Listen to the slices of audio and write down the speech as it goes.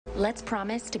Let's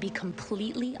promise to be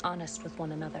completely honest with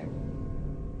one another.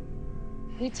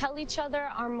 We tell each other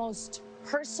our most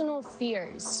personal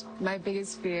fears. My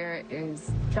biggest fear is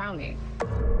drowning.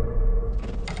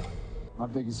 My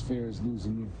biggest fear is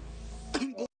losing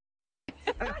you.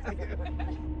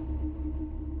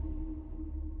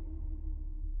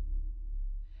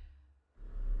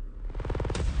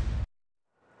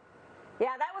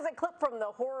 Yeah, that was a clip from the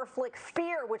horror flick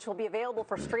Fear, which will be available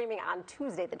for streaming on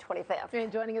Tuesday, the 25th.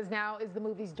 And joining us now is the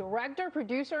movie's director,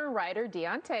 producer, and writer,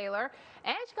 Deon Taylor,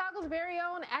 and Chicago's very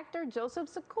own actor, Joseph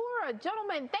Sikora.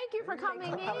 Gentlemen, thank you for coming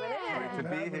in. Great to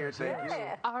be here. Thank you.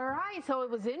 All right, so it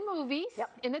was in movies,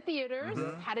 in the theaters.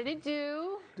 How did it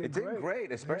do? It did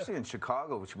great, especially in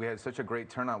Chicago, which we had such a great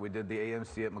turnout. We did the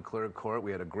AMC at McClure Court.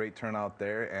 We had a great turnout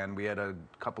there, and we had a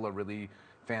couple of really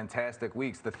fantastic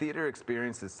weeks. The theater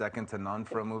experience is second to none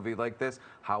for a movie like this.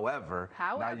 However,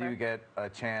 now you get a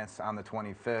chance on the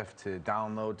 25th to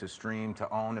download, to stream, to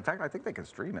own. In fact, I think they can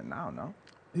stream it now, no?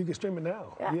 You can stream it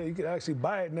now. Yeah, you can actually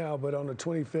buy it now, but on the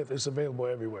 25th, it's available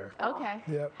everywhere. Okay.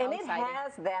 Yep. And it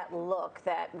has that look,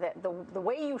 that the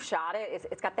way you shot it,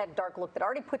 it's got that dark look that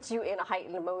already puts you in a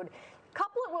heightened mood.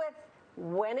 Couple it with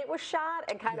when it was shot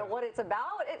and kind of what it's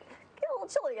about, it get a little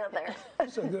chilly out there.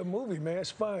 It's a good movie, man.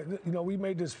 It's fun. You know, we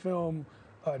made this film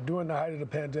during the height of the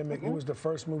pandemic. It was the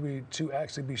first movie to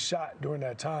actually be shot during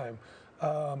that time.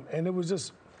 And it was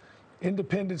just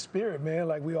independent spirit, man.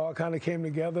 Like, we all kind of came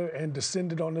together and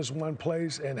descended on this one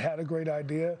place and had a great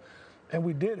idea. And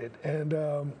we did it. And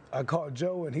I called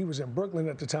Joe, and he was in Brooklyn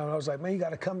at the time. I was like, man, you got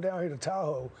to come down here to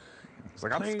Tahoe. It's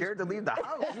like, I'm scared to leave the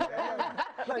house.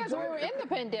 Because we were in the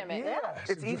pandemic.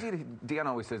 It's easy to, Deon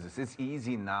always says this, it's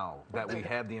easy now that we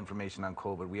have the information on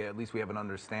COVID. At least we have an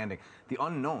understanding. The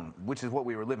unknown, which is what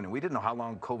we were living in. We didn't know how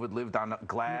long COVID lived on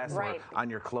glass or on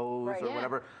your clothes or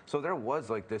whatever. So there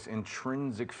was like this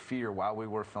intrinsic fear while we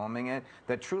were filming it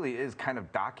that truly is kind of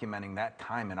documenting that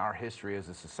time in our history as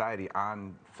a society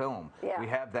on film. We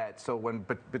have that. So when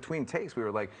between takes, we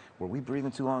were like, were we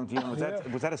breathing too long, Deon?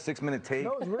 Was that a 6-minute take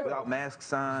without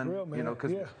masks on? Real, man. You know,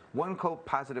 because one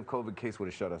positive COVID case would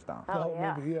have shut us down. The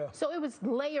whole movie, So it was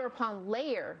layer upon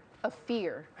layer of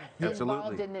fear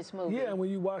involved in this movie. Yeah, and when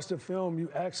you watch the film, you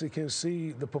actually can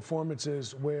see the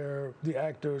performances where the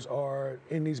actors are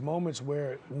in these moments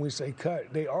where, when we say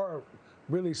cut, they are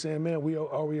really saying, man,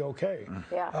 are we okay?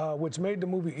 Which made the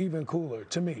movie even cooler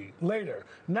to me later.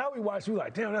 Now we watch, we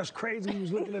like, damn, that's crazy. He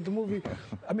was looking at the movie.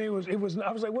 I mean, I was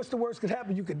like, what's the worst could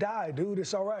happen? You could die, dude.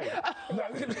 It's all right.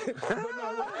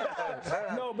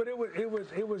 But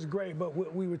it was great. But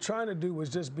what we were trying to do was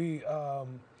just be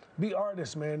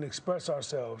artists, man, express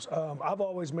ourselves. I've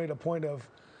always made a point of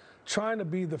trying to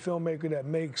be the filmmaker that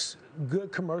makes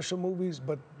good commercial movies,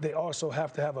 but they also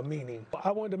have to have a meaning.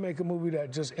 I wanted to make a movie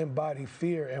that just embodied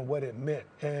fear and what it meant.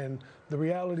 And the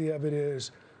reality of it is,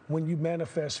 when you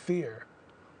manifest fear,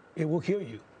 it will kill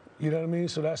you. You know what I mean?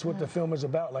 So that's what the film is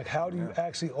about. Like, how do you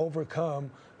actually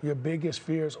overcome your biggest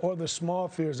fears or the small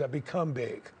fears that become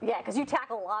big? Yeah, because you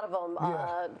tackle a lot of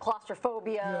them.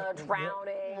 Claustrophobia,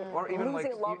 drowning, or even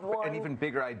losing a loved one. And even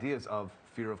bigger ideas of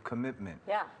fear of commitment.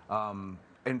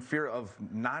 And fear of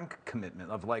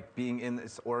non-commitment, of like being in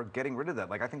this or getting rid of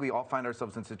that. Like, I think we all find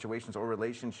ourselves in situations or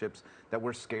relationships that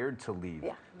we're scared to leave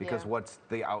because what's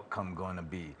the outcome going to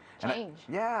be? Change.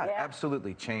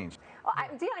 Absolutely, change.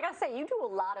 Deon, I gotta say, you do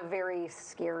a lot of very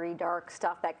scary, dark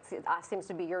stuff that seems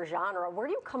to be your genre. Where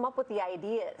do you come up with the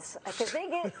ideas? Because they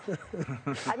get,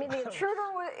 I mean, The Intruder,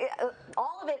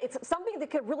 all of it, it's something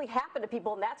that could really happen to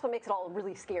people, and that's what makes it all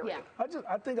really scary.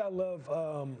 I think I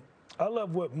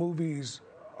love what movies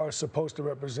are supposed to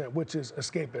represent, which is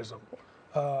escapism.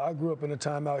 I grew up in a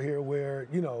time out here where,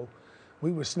 you know,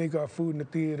 we would sneak our food in the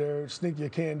theater, sneak your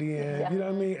candy in, you know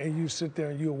what I mean? And you sit there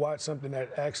and you watch something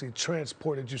that actually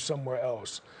transported you somewhere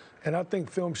else. And I think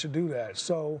film should do that.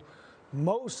 So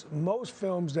most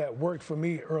films that worked for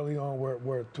me early on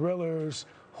were thrillers,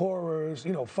 horrors,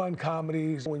 you know, fun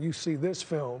comedies. When you see this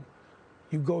film,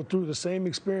 you go through the same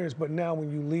experience, but now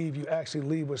when you leave, you actually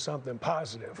leave with something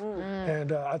positive.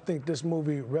 And I think this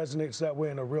movie resonates that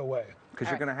way in a real way. Because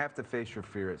you're going to have to face your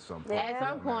fear at some point. At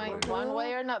some point, one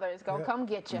way or another, it's going to come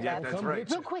get you. Yeah, that's right.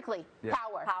 Real quickly,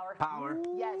 Power.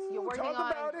 Yes, you're working on.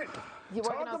 Talk about it. You're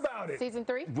working on season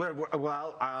 3?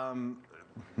 Well,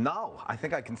 No, I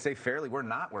think I can say fairly we're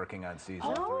not working on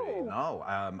season 3. No,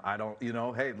 I don't. You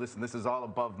know, hey, listen, this is all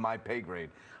above my pay grade.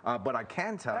 But I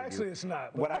can tell you. Actually, it's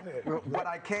not. What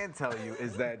I can tell you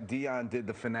is that Deon did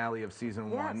the finale of season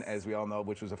 1, as we all know,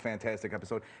 which was a fantastic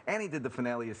episode, and he did the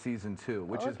finale of season 2,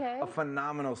 which is a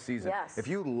phenomenal season. Yes. If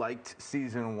you liked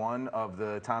season 1 of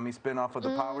the Tommy spinoff of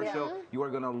the Power Show, you are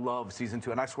gonna love season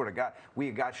 2. And I swear to God,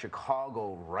 we got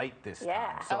Chicago right this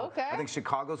time. So I think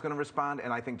Chicago's gonna respond,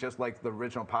 and I think just like the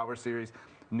original Power series,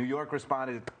 New York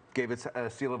responded, gave its a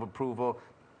seal of approval.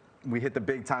 We hit the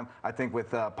big time. I think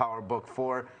with Power Book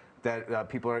 4, that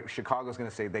Chicago's going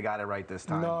to say they got it right this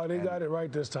time. No, they got it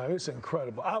right this time. It's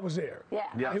incredible. I was there.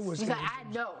 Yeah. It was. He's like, I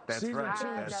know. That's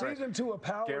right. Season 2 of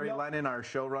Power. Gary Lennon, our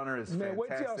showrunner, is fantastic. Wait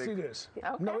till y'all see this.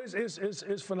 No,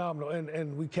 it's phenomenal,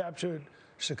 and we captured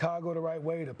Chicago the right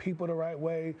way, the people the right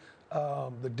way,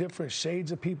 the different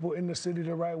shades of people in the city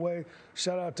the right way.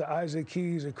 Shout out to Isaac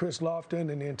Keys and Chris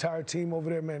Lofton and the entire team over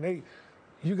there, man.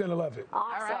 You're gonna love it.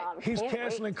 Awesome. He's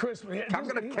canceling Christmas. I'm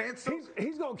gonna cancel.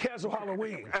 He's gonna cancel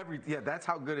Halloween. That's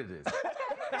how good it is.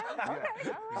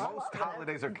 Most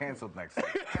holidays are canceled next week.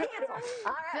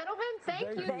 All right. Gentlemen,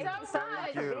 thank you so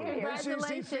much.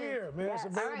 Congratulations. Fear, man. It's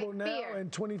available now Fear.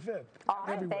 and 25th.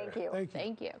 Awesome. Thank you.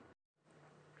 Thank you.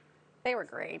 They were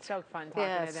great. So fun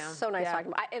talking to them. So nice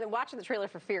talking to them. And watching the trailer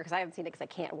for Fear, because I haven't seen it because I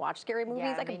can't watch scary movies.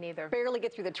 Yeah, I me can neither. barely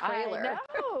get through the trailer.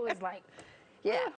 I know. It's like, yeah.